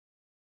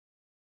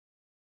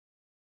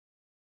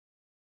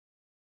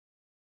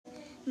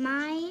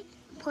My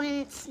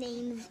planet's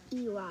name is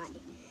Erod.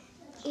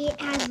 It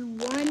has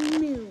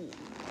one moon.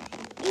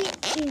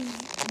 It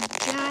is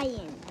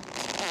giant.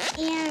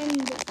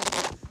 And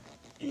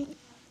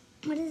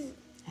what is it?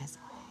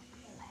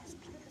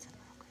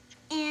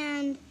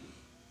 And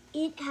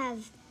it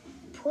has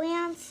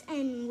plants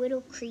and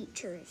little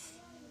creatures.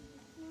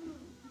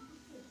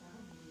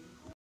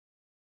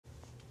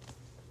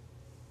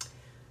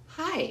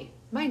 Hi,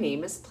 my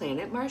name is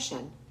Planet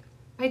Martian.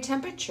 My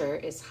temperature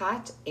is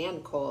hot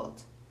and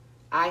cold.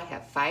 I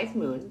have 5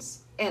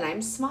 moons and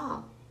I'm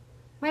small.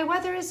 My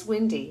weather is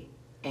windy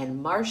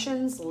and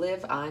Martians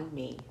live on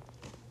me.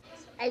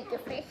 I'm the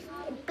first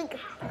and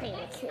biggest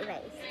planet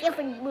today.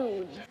 Different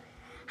moons.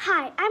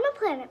 Hi, I'm a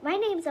planet. My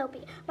name's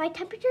Opie. My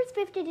temperature is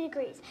 50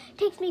 degrees. It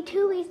takes me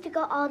 2 weeks to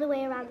go all the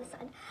way around the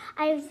sun.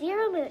 I have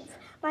 0 moons.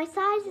 My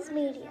size is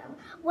medium.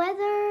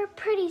 Weather,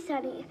 pretty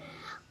sunny.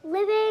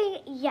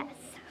 Living, yes.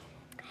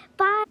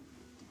 Bye.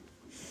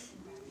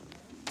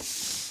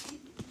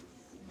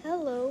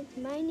 Hello,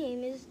 my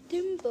name is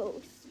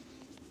Dimbos.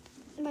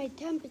 My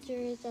temperature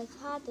is as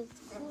hot as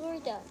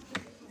Florida.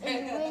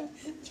 And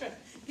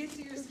Get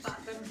to your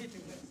spot, I'm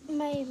getting this.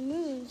 my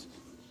moons,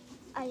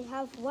 I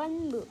have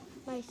 1 moon.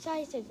 My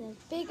size is as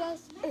big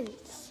as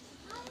Earth's.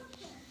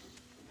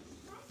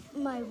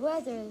 My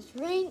weather is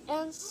rain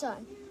and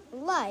sun.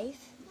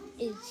 Life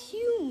is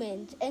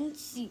humans and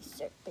sea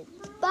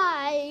serpents.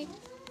 Bye.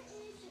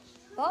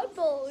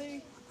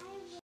 Bye-bye.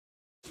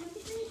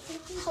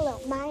 Hello,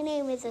 my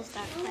name is a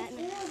star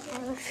planet.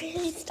 I'm a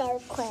really star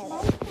planet.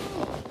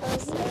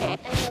 Also, I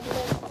have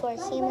lived for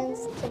humans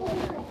to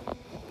live on.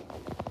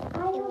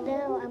 And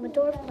now I'm a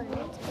dwarf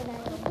planet, and I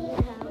only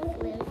have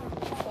lived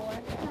for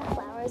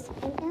flowers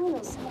and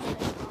animals.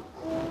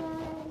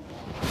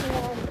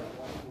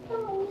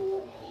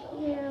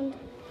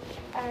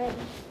 And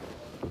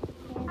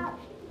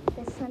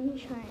the sun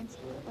shines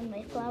on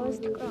my flowers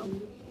to grow,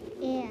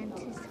 and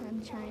the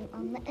sun shines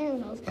on the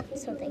animals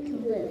so they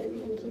can live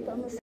and keep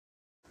on the sun.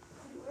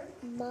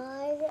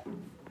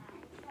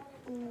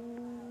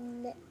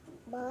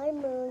 My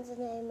moon's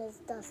name is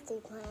Dusty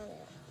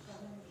Planet.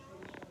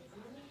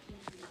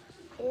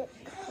 It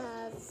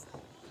has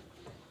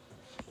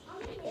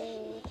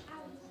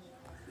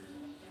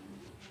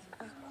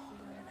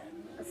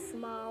a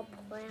small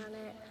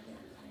planet.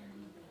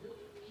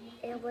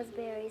 It was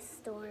very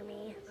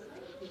stormy,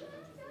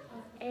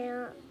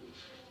 and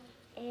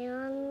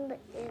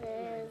it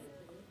is.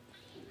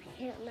 I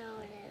can't know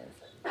it is.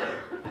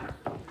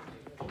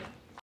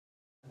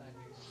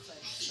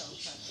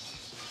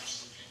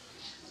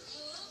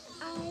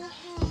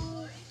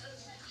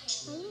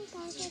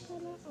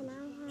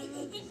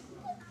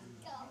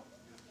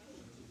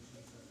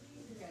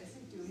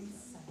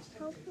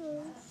 Hopefully,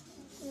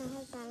 and I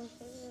have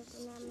dinosaurs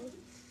and memories.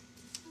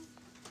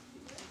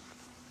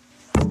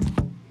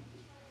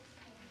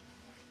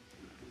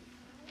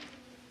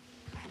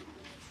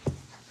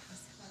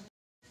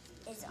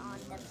 Is on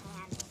the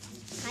planet.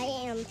 I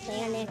am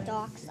Planet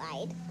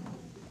Darkside.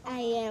 I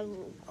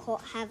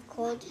have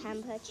cold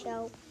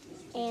temperature,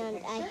 and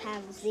I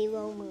have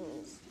 0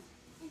 moons.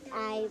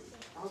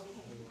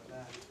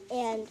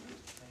 And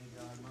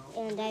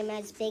I'm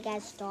as big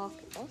as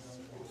darkness.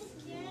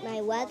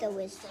 My weather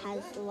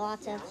has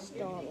lots of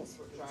storms.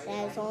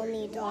 There's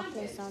only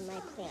darkness on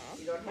my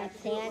planet. My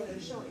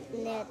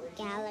planet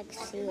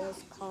galaxy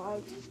is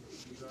called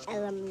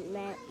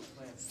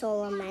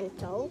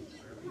Solamental.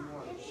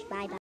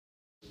 Bye-bye.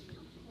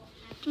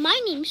 My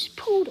name's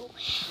Poodle,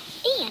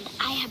 and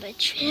I have 1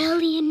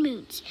 trillion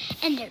moons,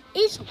 and there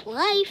is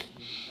life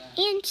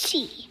and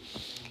sea,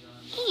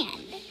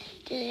 and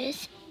there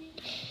is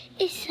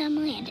some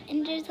land,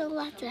 and there's a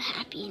lot of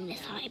happiness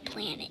on my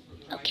planet,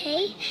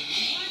 okay?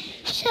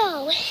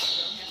 So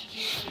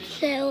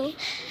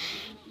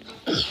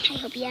I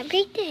hope you have a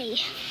great day.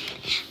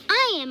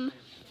 I am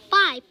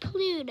by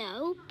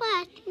Pluto,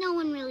 but no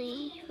one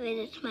really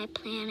visits my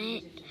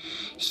planet,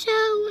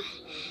 so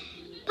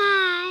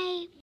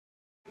bye.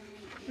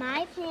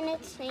 My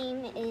planet's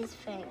name is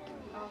Frank.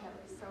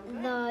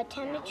 The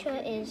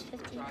temperature is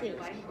 50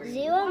 degrees.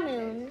 0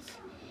 moons.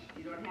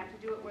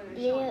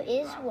 There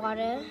is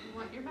water.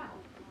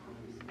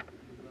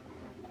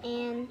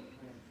 And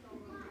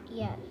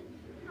yeah,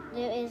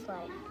 there is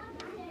life.